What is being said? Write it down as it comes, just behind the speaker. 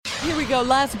Here we go.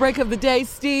 Last break of the day.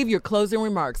 Steve, your closing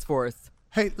remarks for us.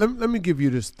 Hey, let me give you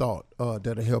this thought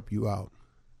that'll help you out.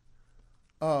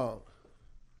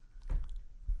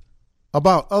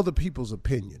 About other people's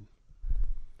opinion.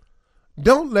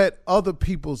 Don't let other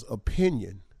people's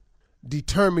opinion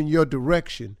determine your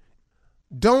direction.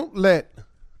 Don't let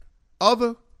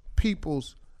other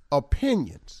people's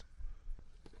opinions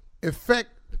affect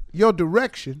your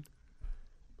direction.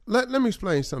 Let me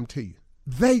explain something to you.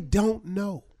 They don't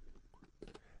know.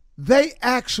 They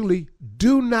actually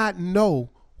do not know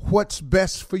what's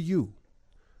best for you.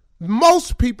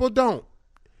 Most people don't.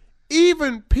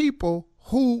 Even people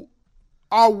who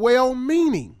are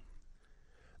well-meaning,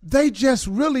 they just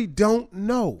really don't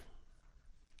know.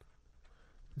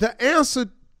 The answer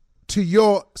to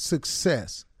your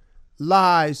success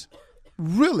lies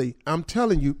really, I'm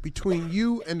telling you, between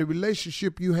you and the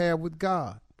relationship you have with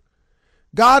God.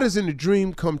 God is in the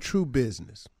dream come true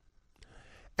business.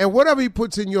 And whatever he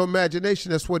puts in your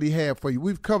imagination, that's what he had for you.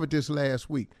 We've covered this last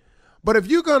week. But if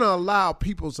you're going to allow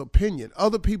people's opinion,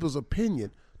 other people's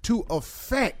opinion, to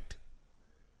affect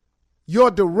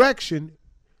your direction,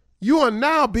 you are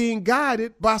now being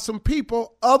guided by some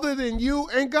people other than you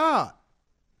and God.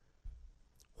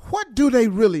 What do they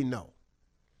really know?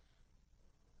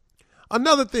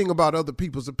 Another thing about other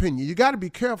people's opinion, you got to be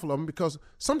careful of them because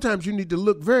sometimes you need to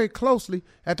look very closely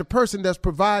at the person that's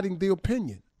providing the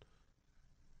opinion.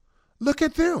 Look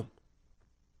at them.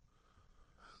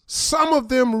 Some of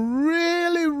them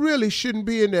really, really shouldn't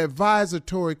be in the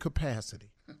advisory capacity.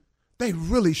 They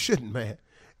really shouldn't, man.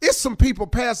 It's some people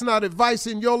passing out advice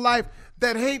in your life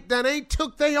that ain't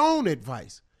took their own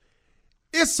advice.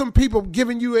 It's some people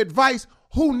giving you advice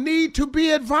who need to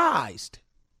be advised.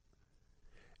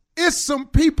 It's some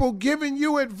people giving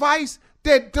you advice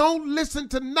that don't listen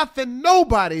to nothing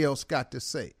nobody else got to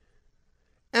say.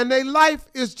 And their life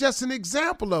is just an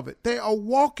example of it. They are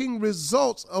walking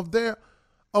results of their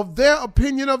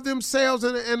opinion of themselves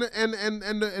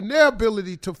and their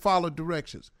ability to follow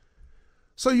directions.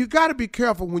 So you got to be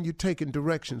careful when you're taking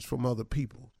directions from other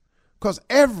people, because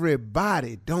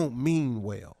everybody don't mean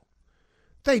well.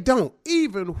 They don't,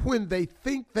 even when they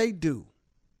think they do.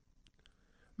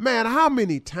 Man, how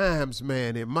many times,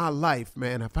 man, in my life,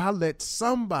 man, have I let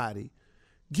somebody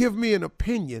give me an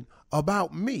opinion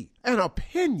about me, an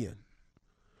opinion,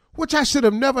 which I should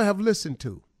have never have listened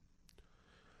to.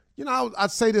 You know, I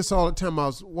say this all the time. I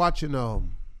was watching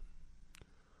Joel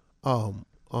Osteen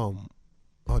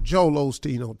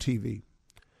on TV,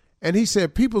 and he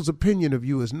said, people's opinion of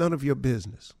you is none of your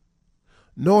business,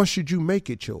 nor should you make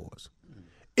it yours.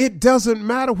 It doesn't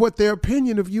matter what their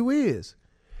opinion of you is.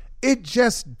 It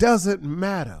just doesn't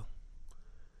matter,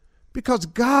 because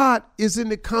God is in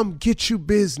the come get you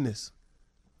business.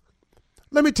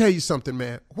 Let me tell you something,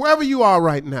 man. Wherever you are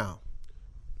right now,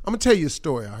 I'm going to tell you a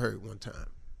story I heard one time.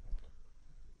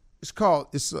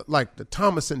 It's like the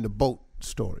Thomas and the boat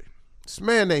story. This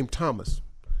man named Thomas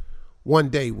one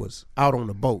day was out on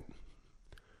a boat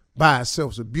by himself. It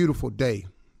was a beautiful day. He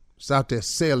was out there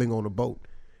sailing on a boat,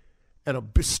 and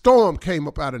a storm came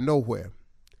up out of nowhere,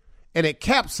 and it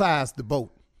capsized the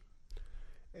boat.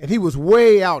 And he was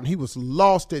way out, and he was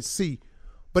lost at sea.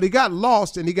 But he got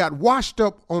lost, and he got washed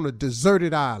up on a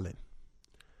deserted island.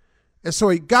 And so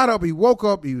he got up, he woke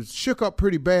up, he was shook up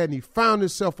pretty bad, and he found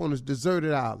himself on this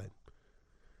deserted island.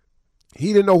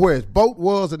 He didn't know where his boat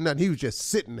was or nothing. He was just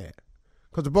sitting there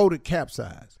because the boat had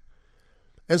capsized.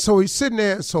 And so he's sitting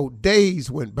there, and so days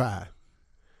went by.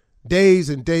 Days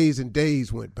and days and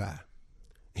days went by.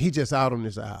 He just out on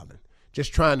this island,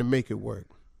 just trying to make it work.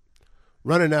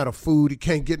 Running out of food. He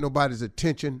can't get nobody's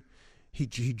attention. He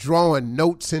drawing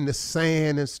notes in the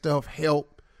sand and stuff.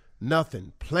 Help.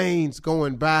 Nothing. Planes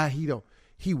going by.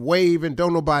 He waving.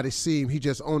 Don't nobody see him. He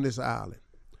just on this island.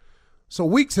 So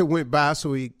weeks had went by,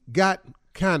 so he got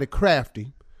kind of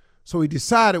crafty. So he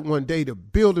decided one day to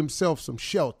build himself some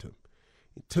shelter.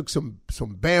 He took some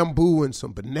bamboo and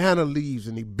some banana leaves,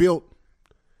 and he built,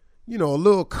 a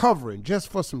little covering just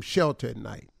for some shelter at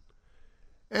night.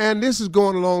 And this is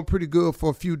going along pretty good for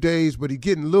a few days, but he's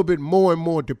getting a little bit more and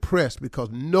more depressed because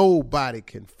nobody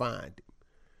can find him.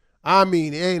 I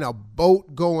mean, there ain't a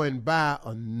boat going by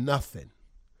or nothing.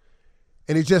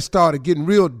 And he just started getting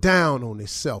real down on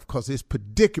himself because his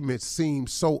predicament seemed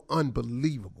so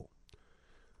unbelievable.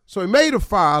 So he made a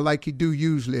fire like he do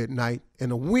usually at night,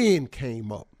 and a wind came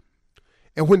up.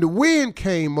 And when the wind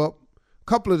came up, a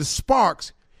couple of the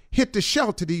sparks hit the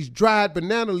shelter, these dried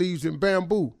banana leaves and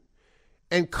bamboo,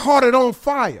 and caught it on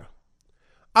fire.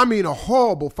 I mean, a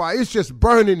horrible fire. It's just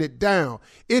burning it down.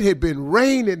 It had been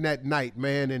raining that night,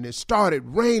 man, and it started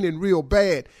raining real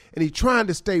bad. And he trying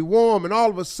to stay warm, and all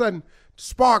of a sudden,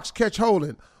 sparks catch hold,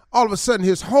 and all of a sudden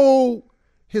his whole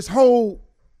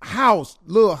house,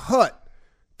 little hut,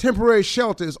 temporary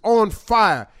shelter is on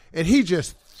fire, and he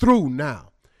just through now.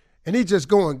 And he just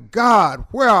going, God,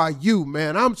 where are you,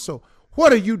 man?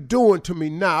 What are you doing to me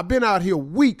now? I've been out here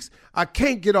weeks. I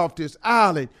can't get off this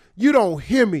island. You don't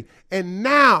hear me. And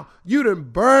now you done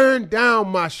burned down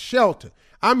my shelter.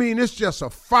 I mean, it's just a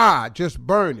fire just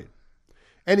burning.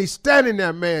 And he's standing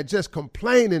there, man, just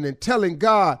complaining and telling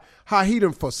God how he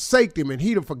done forsaked him and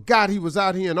he done forgot he was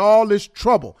out here in all this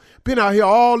trouble. Been out here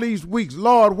all these weeks.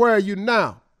 Lord, where are you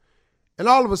now? And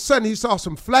all of a sudden he saw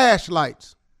some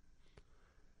flashlights.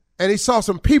 And he saw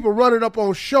some people running up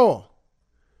on shore.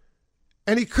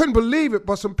 And he couldn't believe it,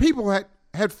 but some people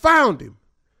had found him.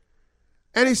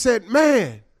 And he said,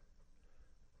 man,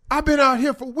 I've been out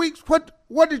here for weeks.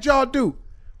 What did y'all do?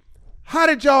 How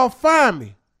did y'all find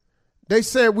me? They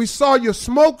said, we saw your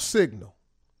smoke signal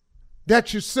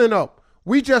that you sent up.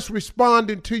 We just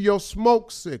responded to your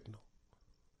smoke signal.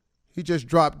 He just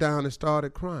dropped down and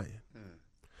started crying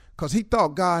because he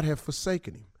thought God had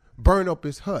forsaken him, burned up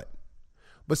his hut.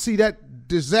 But see, that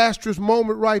disastrous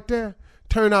moment right there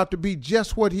turned out to be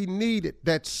just what he needed,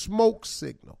 that smoke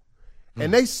signal.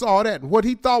 And they saw that. And what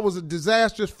he thought was a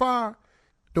disastrous fire,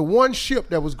 the one ship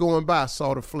that was going by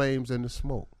saw the flames and the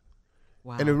smoke.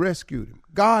 Wow. And it rescued him.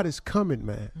 God is coming,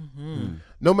 man. Mm-hmm.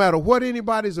 No matter what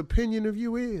anybody's opinion of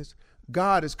you is,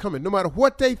 God is coming. No matter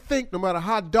what they think, no matter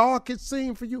how dark it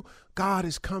seems for you, God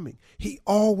is coming. He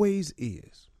always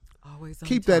is. Always on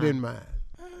Keep time. that in mind.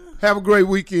 Have a great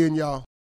weekend, y'all.